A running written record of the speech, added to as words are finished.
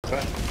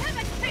Have a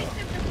taste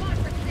of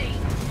democracy.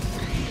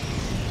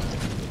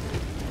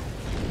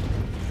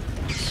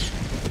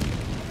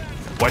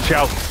 Watch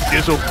out,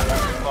 Dizzle.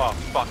 Oh,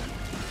 fuck.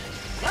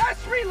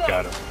 Last reload.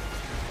 Got him.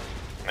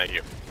 Thank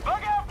you.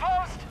 Bug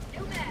outpost.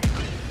 New mag.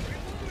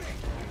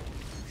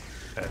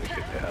 Had to get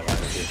the hell out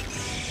of here.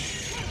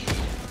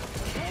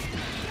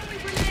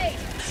 Grenade.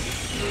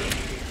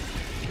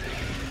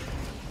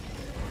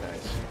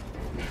 Nice.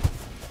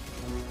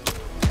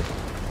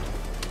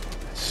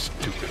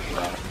 Stupid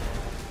rock.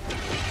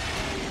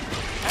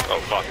 Oh,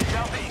 fuck.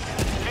 Southeast.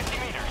 50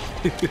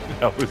 meters.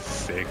 That was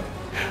sick.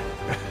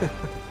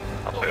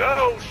 I was like,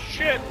 oh,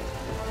 shit.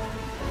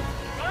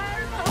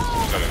 Fire in the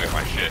hole. I'm gonna get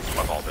my shit.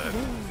 I'm all dead.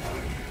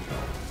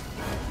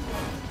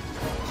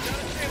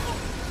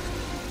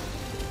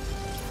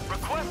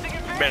 Requesting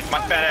advance. Man,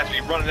 my fat ass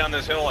be running down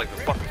this hill like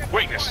the fucking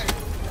weakness.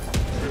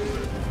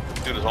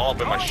 Dude, it's all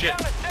up in my shit.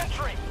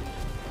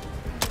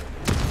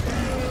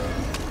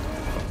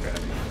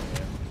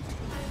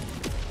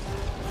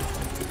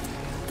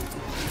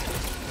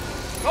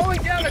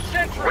 Going down a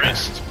sentry.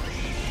 Rest.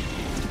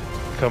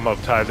 Come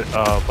up by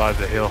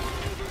the hill.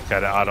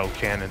 Got an auto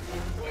cannon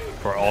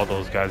for all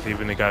those guys,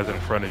 even the guys in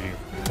front of you.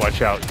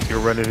 Watch out, you're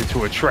running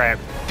into a trap.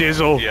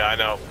 Dizzle! Yeah, I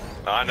know.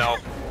 I know.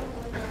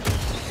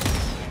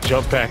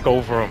 Jump back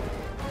over him.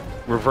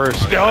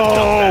 Reverse. Yeah,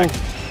 No! jump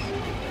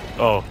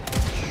Oh.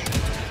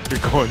 You're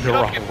going the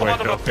wrong way.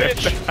 Son of a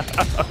bitch.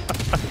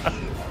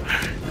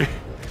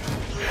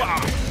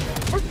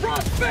 For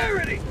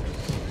prosperity.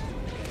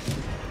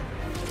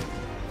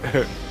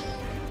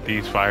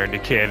 He's firing the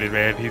cannon,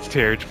 man. He's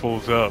tearing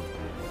fools up.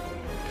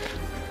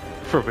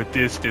 From a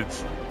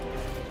distance.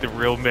 The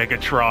real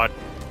Megatron.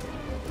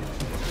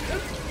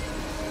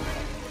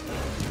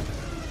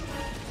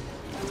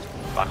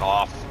 Fuck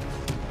off.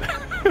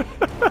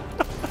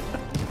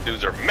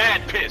 Dudes are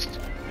mad pissed.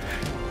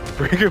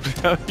 Bring him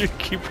down. You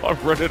keep on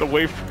running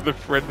away from the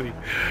friendly,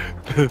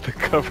 the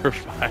cover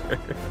fire.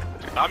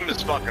 I'm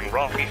just fucking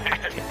wrong,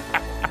 man.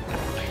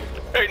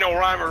 Ain't no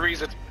rhyme or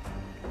reason.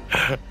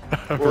 I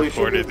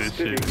recorded this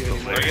shit.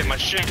 I get my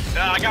shit.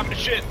 Ah, I got my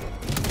shit.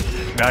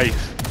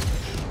 Nice.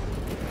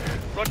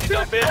 Run, you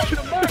dumb bitch.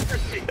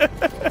 Democracy.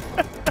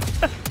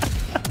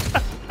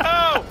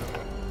 Oh!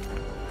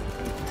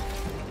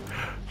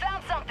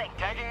 Found something.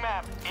 Tagging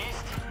map.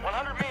 East.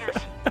 100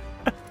 meters.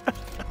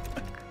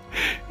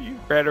 You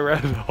ran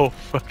around the whole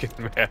fucking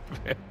map,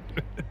 man.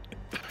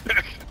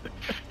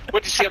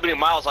 What'd you see how many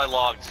miles I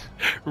logged?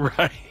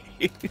 Right.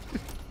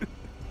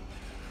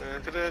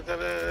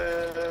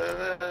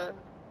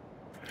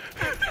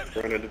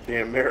 Running a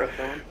damn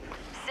marathon.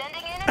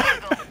 Sending in a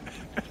eagle.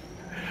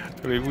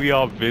 I mean, we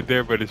all been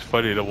there, but it's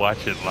funny to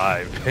watch it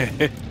live,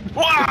 man.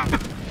 Wow!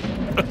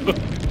 Oh,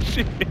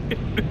 shit.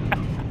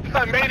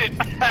 I made it!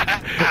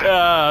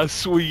 Ah,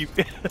 sweet.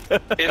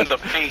 In the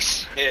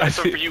face. Yeah, it's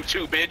for you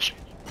too, bitch.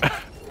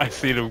 I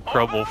seen him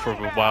crumble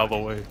from a mile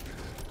away.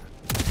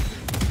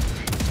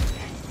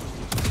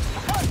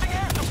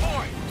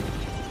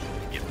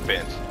 Get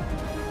bent.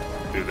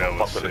 Dude, that was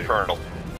Fuck with the sick. colonel.